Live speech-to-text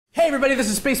everybody, this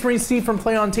is Space Marine Steve from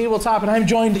Play on Tabletop, and I'm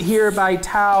joined here by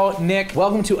Tao, Nick.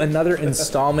 Welcome to another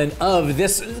installment of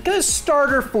this kind of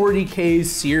starter 40k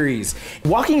series.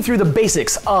 Walking through the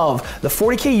basics of the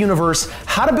 40k universe,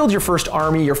 how to build your first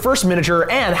army, your first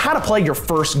miniature, and how to play your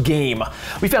first game.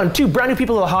 We found two brand new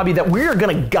people in the hobby that we're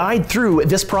gonna guide through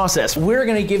this process. We're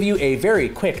gonna give you a very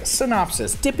quick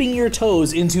synopsis, dipping your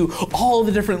toes into all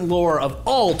the different lore of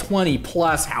all 20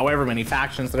 plus however many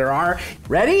factions there are.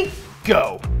 Ready?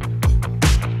 Go.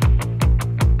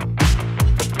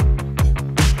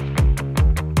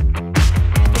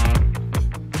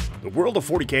 The world of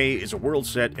 40k is a world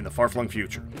set in the far-flung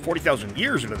future, 40,000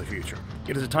 years into the future.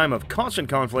 It is a time of constant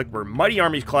conflict where mighty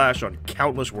armies clash on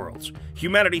countless worlds.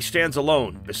 Humanity stands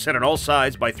alone, beset on all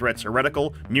sides by threats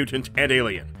heretical, mutant, and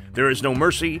alien. There is no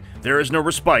mercy, there is no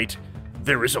respite,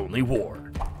 there is only war.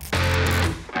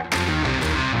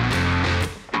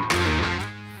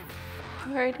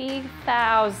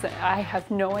 30,000. I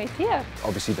have no idea.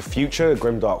 Obviously the future,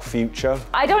 grimdark future.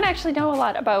 I don't actually know a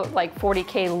lot about like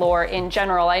 40k lore in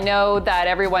general. I know that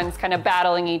everyone's kind of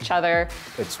battling each other.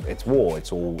 It's war.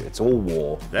 It's all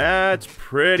war. That's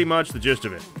pretty much the gist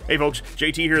of it. Hey folks,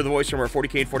 JT here, the voice from our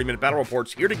 40k and 40-minute battle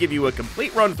reports, here to give you a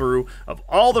complete run-through of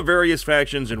all the various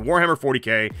factions in Warhammer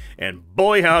 40k, and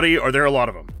boy howdy are there a lot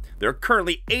of them. There are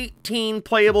currently 18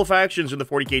 playable factions in the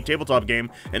 40k tabletop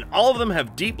game, and all of them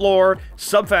have deep lore,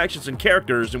 sub-factions, and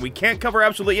characters, and we can't cover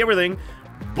absolutely everything,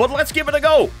 but let's give it a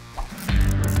go!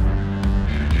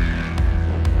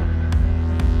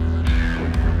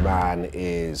 Man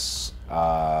is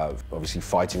obviously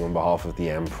fighting on behalf of the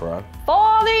Emperor.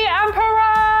 For the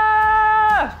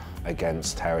Emperor!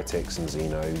 Against heretics and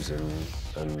Xenos,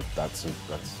 and that's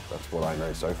what I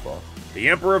know so far. The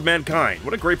Emperor of Mankind.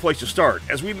 What a great place to start.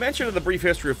 As we mentioned in the brief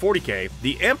history of 40k,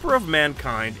 the Emperor of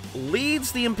Mankind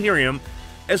leads the Imperium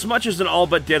as much as an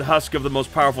all-but-dead husk of the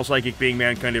most powerful psychic being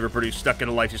mankind ever produced stuck in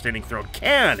a life-sustaining throne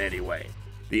can, anyway.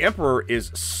 The Emperor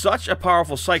is such a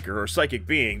powerful psyker or psychic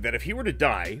being that if he were to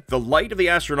die, the light of the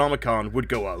Astronomicon would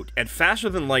go out, and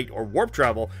faster-than-light or warp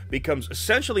travel becomes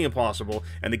essentially impossible,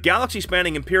 and the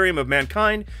galaxy-spanning Imperium of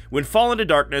Mankind would fall into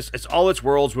darkness as all its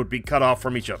worlds would be cut off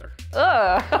from each other.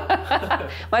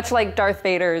 Ugh. Much like Darth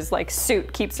Vader's like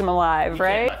suit keeps him alive,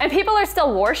 right? And people are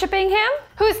still worshipping him?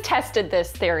 Who's tested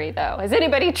this theory, though? Has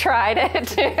anybody tried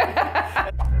it?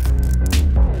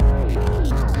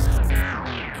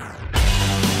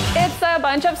 It's a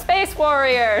bunch of space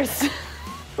warriors.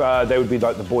 They would be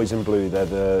like the boys in blue. They're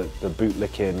the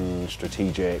bootlicking,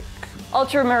 strategic...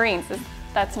 Ultramarines.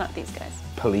 That's not these guys.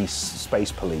 Police,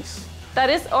 space police. That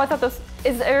is, oh, I thought those,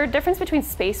 is there a difference between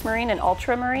Space Marine and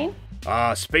Ultramarine?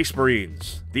 Space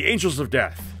Marines. The Angels of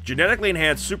Death. Genetically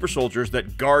enhanced super soldiers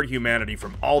that guard humanity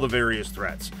from all the various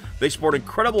threats. They sport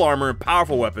incredible armor and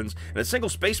powerful weapons, and a single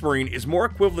Space Marine is more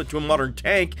equivalent to a modern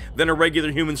tank than a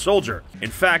regular human soldier.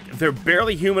 In fact, they're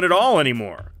barely human at all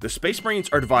anymore. The Space Marines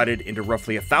are divided into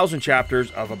roughly 1,000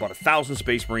 chapters of about 1,000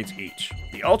 Space Marines each.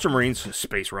 The Ultramarines,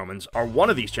 Space Romans, are one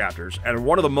of these chapters, and are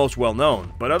one of the most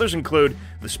well-known, but others include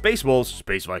the Space Wolves,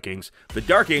 Space Vikings, the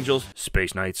Dark Angels,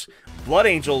 Space Knights, Blood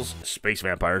Angels, Space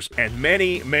Vampires, and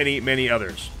many, many, many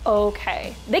others.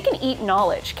 Okay. They can eat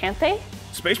knowledge, can't they?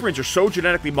 Space Marines are so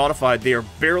genetically modified they are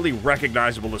barely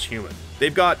recognizable as human.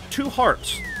 They've got 2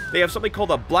 hearts. They have something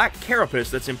called a black carapace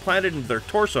that's implanted into their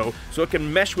torso so it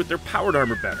can mesh with their powered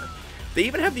armor better. They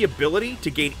even have the ability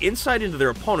to gain insight into their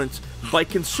opponents by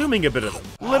consuming a bit of them,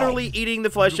 literally eating the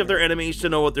flesh of their enemies to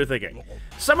know what they're thinking.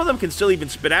 Some of them can still even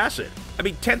spit acid. I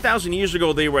mean, 10,000 years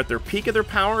ago they were at their peak of their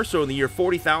power, so in the year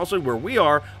 40,000 where we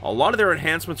are, a lot of their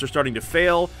enhancements are starting to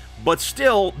fail, but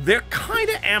still, they're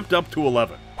kinda amped up to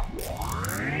 11.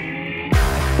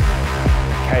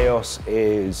 Chaos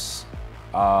is,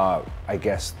 I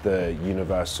guess, the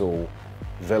universal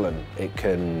villain. It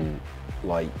can,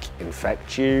 like,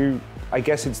 infect you. I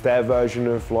guess it's their version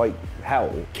of, like,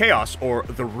 hell. Chaos, or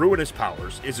the Ruinous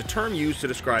Powers, is a term used to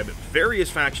describe various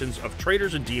factions of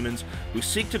traitors and demons who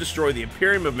seek to destroy the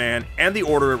Imperium of Man and the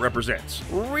order it represents.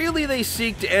 Really, they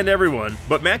seek to end everyone,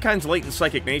 but mankind's latent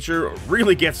psychic nature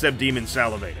really gets them demons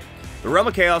salivating. The realm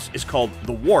of chaos is called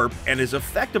the Warp, and is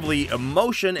effectively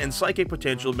emotion and psychic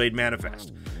potential made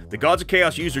manifest. The gods of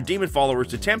chaos use their demon followers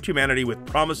to tempt humanity with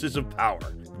promises of power.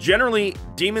 Generally,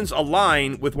 demons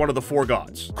align with one of the 4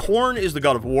 gods. Khorne is the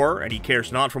god of war, and he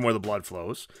cares not from where the blood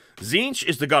flows. Tzeentch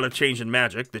is the god of change and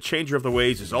magic. The changer of the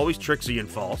ways is always tricksy and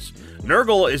false.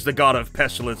 Nurgle is the god of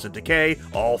pestilence and decay.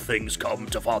 All things come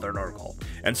to Father Nurgle.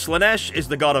 And Slaanesh is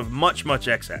the god of much, much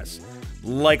excess.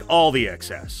 Like all the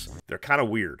excess. They're kind of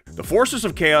weird. The forces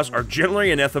of chaos are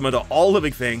generally anathema to all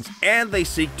living things, and they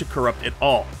seek to corrupt it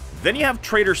all. Then you have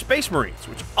Traitor Space Marines,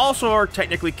 which also are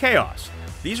technically Chaos.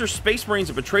 These are Space Marines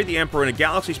that betrayed the Emperor in a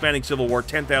galaxy-spanning civil war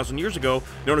 10,000 years ago,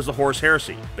 known as the Horus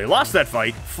Heresy. They lost that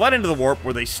fight, fled into the warp,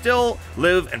 where they still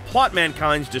live and plot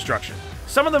mankind's destruction.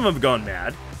 Some of them have gone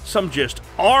mad, some just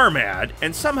are mad,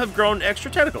 and some have grown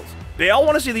extra tentacles. They all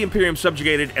want to see the Imperium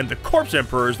subjugated and the Corpse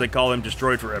Emperors, they call them,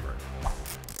 destroyed forever.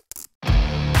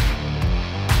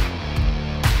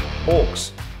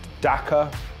 Orcs.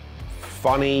 Dakka.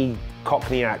 Funny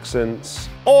Cockney accents.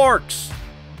 Orcs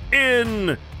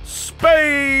in space!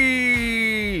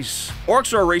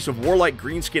 Orcs are a race of warlike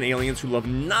greenskin aliens who love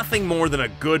nothing more than a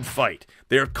good fight.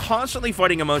 They are constantly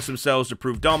fighting amongst themselves to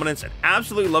prove dominance and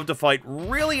absolutely love to fight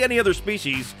really any other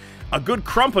species. A good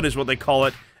crumpet is what they call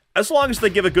it, as long as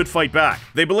they give a good fight back.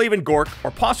 They believe in Gork,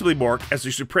 or possibly Mork, as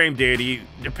their supreme deity,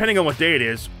 depending on what day it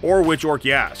is, or which orc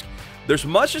you ask. There's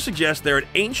much to suggest they're an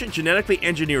ancient genetically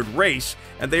engineered race,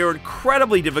 and they are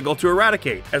incredibly difficult to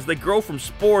eradicate, as they grow from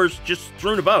spores just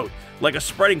strewn about, like a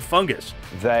spreading fungus.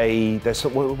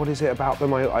 What is it about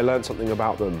them? I learned something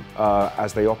about them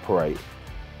as they operate.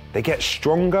 They get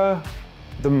stronger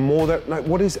the more that, like,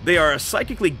 what is it? They are a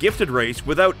psychically gifted race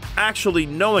without actually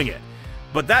knowing it.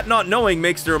 But that not knowing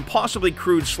makes their impossibly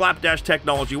crude slapdash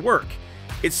technology work.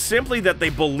 It's simply that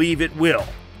they believe it will.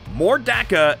 More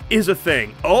Dakka is a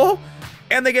thing. Oh?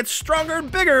 And they get stronger and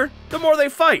bigger the more they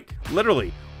fight.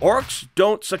 Literally, orcs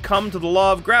don't succumb to the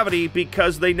law of gravity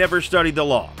because they never studied the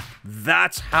law.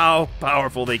 That's how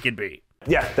powerful they can be.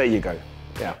 Yeah, there you go.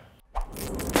 Yeah.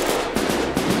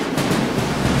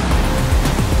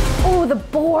 Oh, the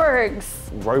Borgs.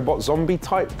 Robot zombie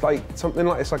type, like something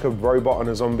like it's like a robot and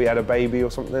a zombie had a baby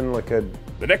or something like a.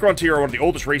 The Necron-Tyr are one of the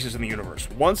oldest races in the universe.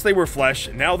 Once they were flesh,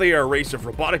 now they are a race of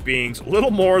robotic beings,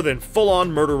 little more than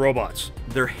full-on murder robots.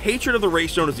 Their hatred of the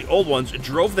race known as the Old Ones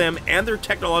drove them and their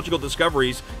technological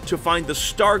discoveries to find the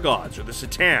Star Gods, or the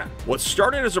C'tan. What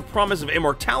started as a promise of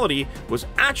immortality was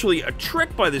actually a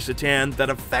trick by the C'tan that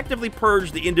effectively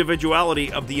purged the individuality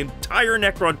of the entire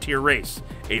Necron-Tyr race.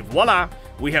 Et voila,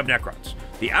 we have Necrons.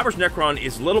 The average Necron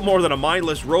is little more than a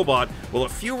mindless robot, while a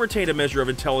few retain a measure of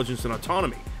intelligence and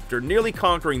autonomy. After nearly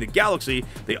conquering the galaxy,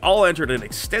 they all entered an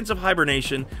extensive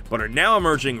hibernation, but are now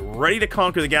emerging ready to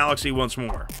conquer the galaxy once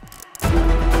more.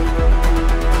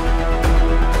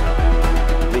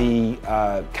 The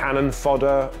cannon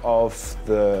fodder of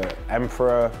the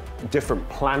Emperor, different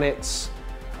planets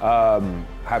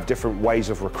have different ways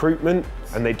of recruitment,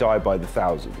 and they die by the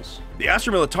thousands. The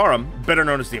Astra Militarum, better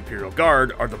known as the Imperial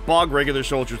Guard, are the bog regular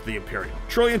soldiers of the Imperium.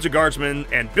 Trillions of guardsmen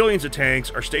and billions of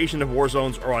tanks are stationed in war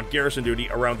zones or on garrison duty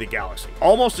around the galaxy.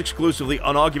 Almost exclusively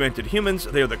unaugmented humans,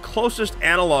 they are the closest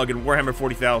analog in Warhammer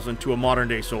 40,000 to a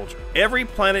modern-day soldier. Every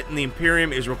planet in the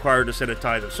Imperium is required to send a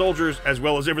tithe of soldiers, as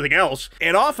well as everything else,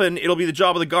 and often it'll be the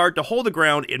job of the Guard to hold the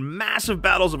ground in massive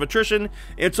battles of attrition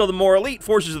until the more elite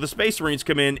forces of the Space Marines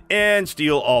come in and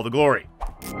steal all the glory.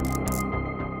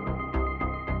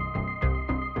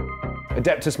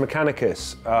 Adeptus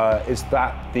Mechanicus,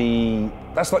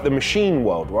 that's like the machine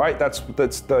world, right? That's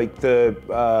like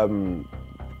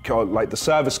the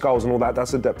server skulls and all that.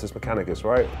 That's Adeptus Mechanicus,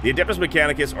 right? The Adeptus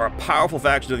Mechanicus are a powerful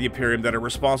faction of the Imperium that are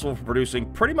responsible for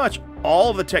producing pretty much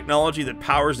all of the technology that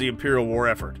powers the Imperial war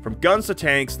effort. From guns to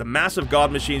tanks, the massive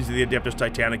god machines of the Adeptus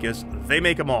Titanicus, they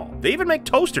make them all. They even make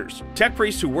toasters. Tech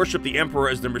priests who worship the Emperor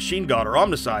as their machine god or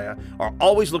Omnissiah are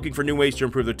always looking for new ways to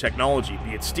improve their technology,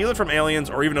 be it steal it from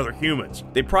aliens or even other humans.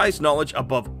 They prize knowledge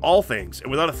above all things, and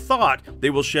without a thought,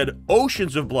 they will shed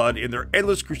oceans of blood in their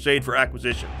endless crusade for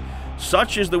acquisition.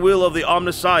 Such is the will of the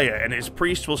Omnissiah, and his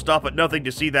priests will stop at nothing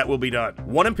to see that will be done.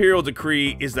 One imperial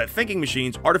decree is that thinking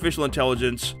machines, artificial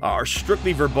intelligence, are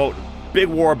strictly verboten. Big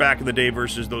war back in the day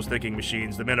versus those thinking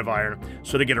machines, the Men of Iron.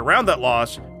 So to get around that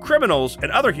loss, criminals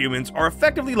and other humans are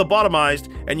effectively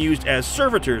lobotomized and used as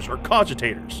servitors or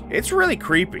cogitators. It's really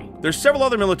creepy. There's several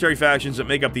other military factions that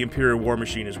make up the Imperial war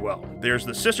machine as well. There's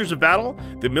the Sisters of Battle,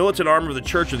 the militant arm of the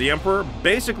Church of the Emperor.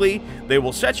 Basically, they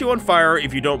will set you on fire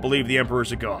if you don't believe the Emperor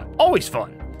is a god. Always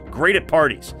fun. Great at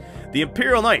parties. The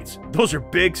Imperial Knights, those are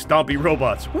big stompy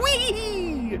robots.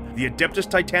 Whee! The Adeptus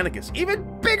Titanicus, even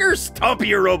bigger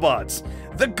stompier robots.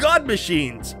 The God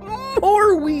Machines,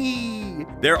 more wee!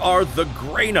 There are the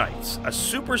Grey Knights, a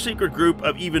super secret group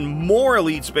of even more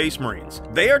elite Space Marines.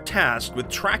 They are tasked with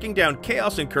tracking down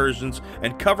chaos incursions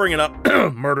and covering it up,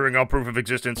 murdering all proof of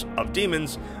existence of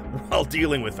demons while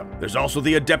dealing with them. There's also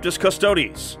the Adeptus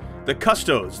Custodes, The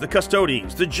Custodes, the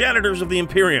Custodes, the janitors of the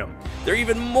Imperium. They're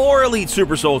even more elite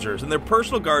super soldiers, and they're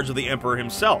personal guards of the Emperor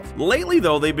himself. Lately,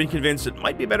 though, they've been convinced it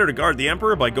might be better to guard the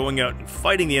Emperor by going out and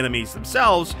fighting the enemies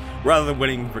themselves, rather than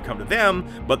waiting for come to them,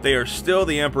 but they are still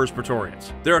the Emperor's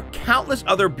Praetorians. There are countless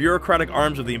other bureaucratic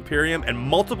arms of the Imperium and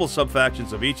multiple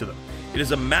sub-factions of each of them. It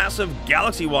is a massive,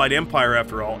 galaxy-wide empire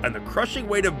after all, and the crushing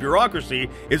weight of bureaucracy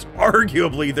is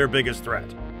arguably their biggest threat.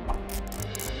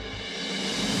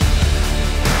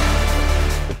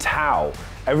 Tau.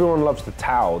 Everyone loves the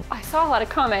Tau. I saw a lot of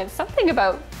comments. Something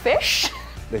about fish?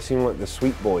 They seem like the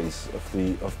sweet boys of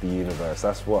the universe.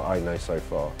 That's what I know so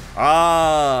far.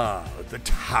 Ah, the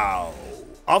Tau.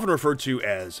 Often referred to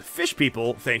as fish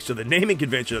people, thanks to the naming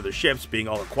convention of their ships being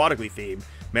all aquatically themed.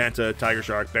 Manta, tiger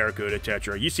shark, barracuda,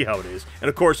 etc. You see how it is. And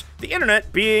of course, the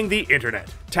internet being the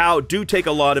internet. Tau do take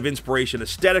a lot of inspiration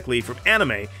aesthetically from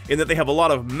anime in that they have a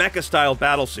lot of mecha-style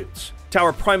battle suits. Tau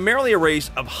are primarily a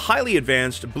race of highly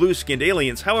advanced, blue-skinned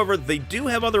aliens, however, they do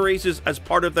have other races as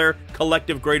part of their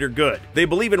collective greater good. They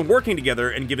believe in working together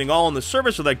and giving all in the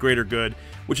service of that greater good,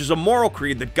 which is a moral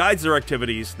creed that guides their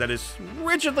activities that is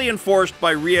rigidly enforced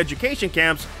by re-education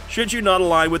camps should you not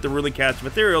align with the ruling caste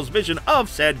material's vision of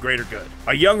said greater good.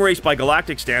 A young race by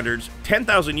galactic standards,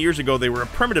 10,000 years ago they were a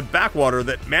primitive backwater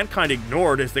that mankind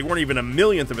ignored as they weren't even a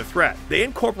millionth of a threat. They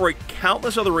incorporate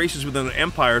countless other races within the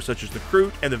Empire such as the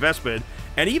Kroot and the Vespid,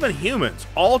 and even humans,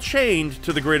 all chained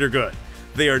to the greater good.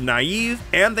 They are naive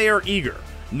and they are eager,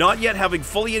 not yet having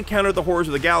fully encountered the horrors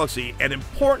of the galaxy, and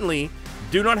importantly,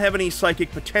 do not have any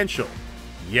psychic potential.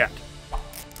 Yet.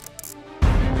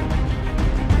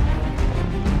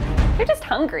 They're just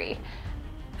hungry.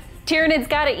 Tyranids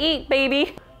gotta eat,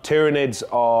 baby. Tyranids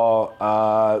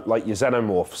are like your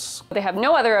xenomorphs. They have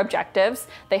no other objectives.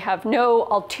 They have no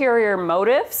ulterior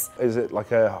motives. Is it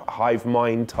like a hive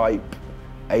mind type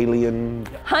alien?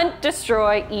 Hunt,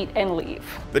 destroy, eat, and leave.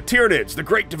 The Tyranids, the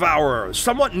Great Devourers,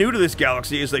 somewhat new to this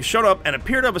galaxy as they showed up and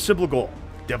appear to have a simple goal: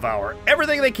 devour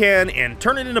everything they can and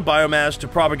turn it into biomass to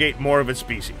propagate more of its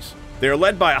species. They are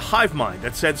led by a hive mind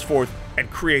that sends forth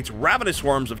and creates ravenous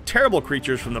swarms of terrible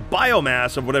creatures from the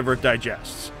biomass of whatever it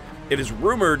digests. It is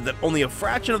rumored that only a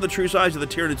fraction of the true size of the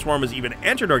Tyranid swarm has even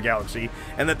entered our galaxy,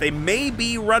 and that they may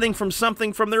be running from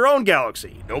something from their own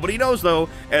galaxy. Nobody knows though,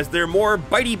 as they're more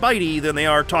bitey-bitey than they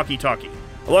are talky-talky.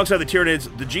 Alongside the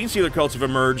Tyranids, the Gene Stealer cults have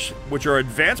emerged, which are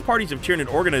advanced parties of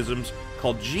Tyranid organisms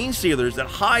called Gene Stealers that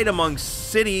hide among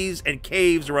cities and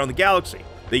caves around the galaxy.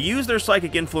 They use their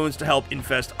psychic influence to help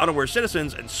infest unaware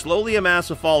citizens and slowly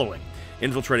amass a following,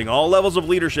 infiltrating all levels of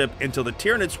leadership until the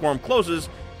Tyranid swarm closes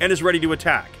and is ready to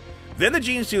attack. Then the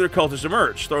Gene Stealer cultists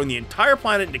emerge, throwing the entire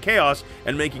planet into chaos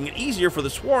and making it easier for the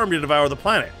swarm to devour the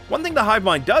planet. One thing the hive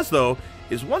mind does though,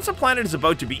 is once a planet is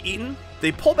about to be eaten,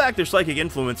 they pull back their psychic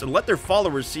influence and let their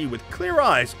followers see with clear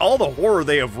eyes all the horror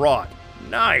they have wrought.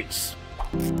 Nice.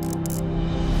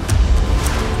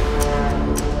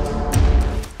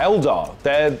 Eldar,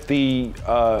 they're the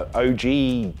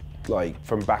OG, like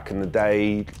from back in the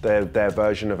day, they're their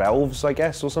version of elves, I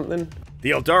guess, or something. The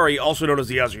Eldari, also known as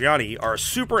the Asuryani, are a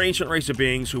super ancient race of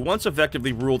beings who once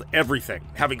effectively ruled everything,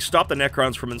 having stopped the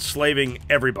Necrons from enslaving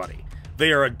everybody.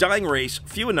 They are a dying race,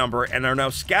 few in number, and are now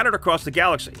scattered across the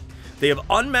galaxy. They have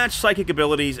unmatched psychic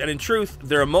abilities, and in truth,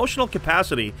 their emotional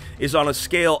capacity is on a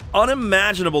scale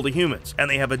unimaginable to humans, and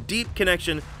they have a deep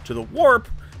connection to the warp,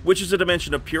 which is a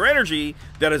dimension of pure energy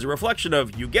that is a reflection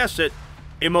of, you guessed it,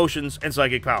 emotions and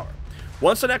psychic power.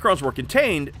 Once the Necrons were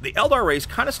contained, the Eldar race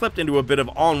kind of slipped into a bit of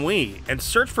ennui and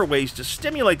searched for ways to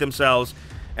stimulate themselves,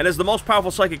 and as the most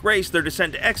powerful psychic race, their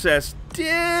descent to excess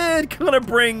did kind of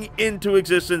bring into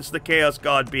existence the Chaos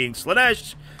God being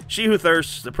Slaanesh, she who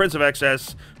thirsts, the Prince of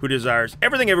Excess, who desires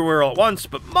everything everywhere all at once,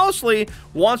 but mostly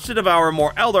wants to devour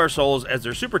more Eldar souls as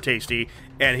they're super tasty,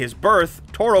 and his birth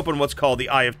tore open what's called the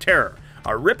Eye of Terror,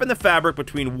 a rip in the fabric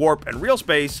between warp and real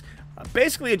space,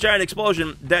 basically a giant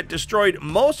explosion that destroyed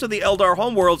most of the Eldar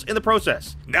homeworlds in the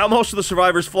process. Now most of the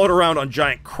survivors float around on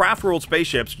giant craft-ruled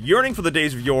spaceships, yearning for the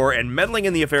days of yore and meddling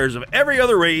in the affairs of every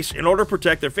other race in order to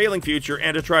protect their failing future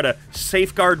and to try to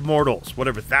safeguard mortals,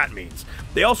 whatever that means.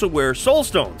 They also wear soul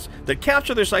stones that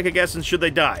capture their psychic essence should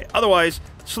they die, otherwise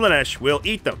Slaanesh will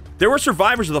eat them. There were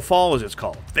survivors of the Fall, as it's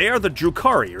called. They are the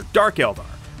Drukhari, or Dark Eldar.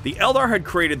 The Eldar had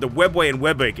created the Webway and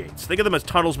Webway gates. Think of them as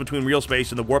tunnels between real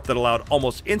space and the warp that allowed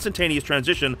almost instantaneous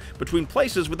transition between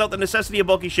places without the necessity of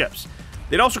bulky ships.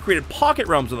 They'd also created pocket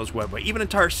realms in those Webway, even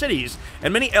entire cities,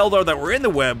 and many Eldar that were in the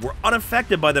web were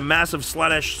unaffected by the massive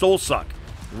Slaanesh soul suck.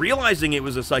 Realizing it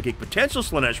was a psychic potential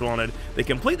Slaanesh wanted, they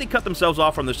completely cut themselves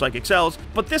off from their psychic cells,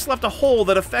 but this left a hole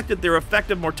that affected their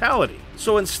effective mortality.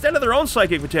 So instead of their own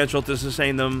psychic potential to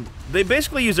sustain them, they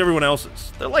basically use everyone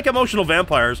else's. They're like emotional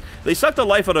vampires. They suck the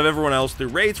life out of everyone else through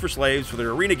raids for slaves, for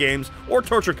their arena games, or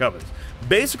torture covens.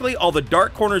 Basically all the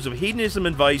dark corners of hedonism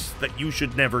and vice that you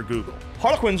should never Google.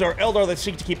 Harlequins are Eldar that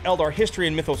seek to keep Eldar history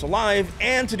and mythos alive,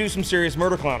 and to do some serious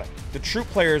murder clowning. The troop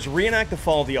players reenact the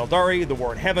fall of the Eldari, the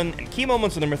war in heaven, and key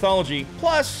moments in their mythology,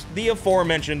 plus the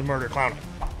aforementioned murder clowning.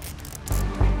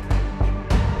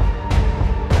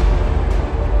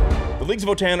 The Leagues of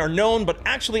Votann are known, but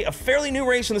actually a fairly new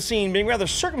race in the scene, being rather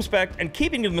circumspect and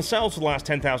keeping to themselves for the last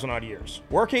 10,000 odd years.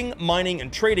 Working, mining,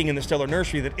 and trading in the stellar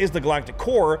nursery that is the galactic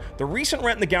core, the recent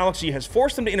rent in the galaxy has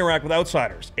forced them to interact with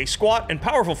outsiders. A squat and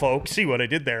powerful folk, see what I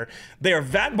did there, they are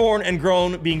vat-born and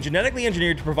grown, being genetically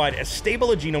engineered to provide as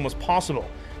stable a genome as possible.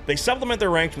 They supplement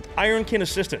their ranks with Ironkin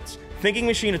assistants, thinking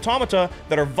machine automata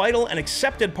that are vital and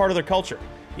accepted part of their culture.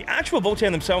 The actual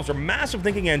Votann themselves are massive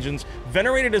thinking engines,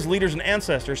 venerated as leaders and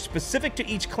ancestors specific to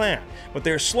each clan, but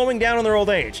they are slowing down in their old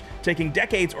age, taking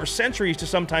decades or centuries to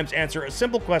sometimes answer a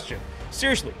simple question.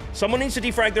 Seriously, someone needs to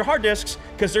defrag their hard disks,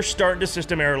 because they're starting to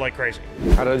system error like crazy.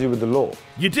 How did I do with the lore?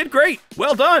 You did great!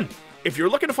 Well done! If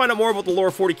you're looking to find out more about the lore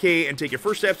of 40k and take your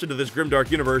first steps into this grimdark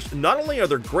universe, not only are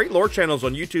there great lore channels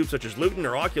on YouTube such as Luton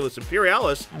or Oculus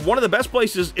Imperialis, one of the best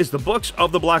places is the books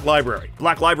of the Black Library.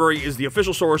 Black Library is the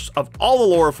official source of all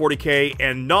the lore of 40k,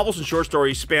 and novels and short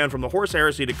stories span from the Horus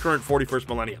Heresy to current 41st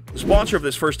millennium. The sponsor of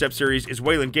this first step series is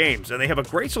Wayland Games, and they have a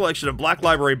great selection of Black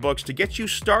Library books to get you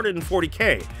started in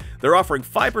 40k. They're offering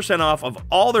 5% off of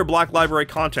all their Black Library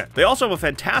content. They also have a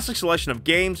fantastic selection of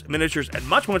games, miniatures, and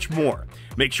much, much more.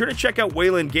 Make sure to check out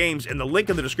Wayland Games in the link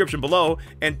in the description below,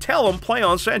 and tell them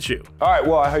PlayOn sent you. Alright,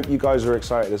 well, I hope you guys are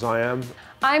excited as I am.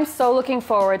 I'm so looking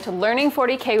forward to learning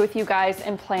 40k with you guys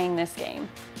and playing this game.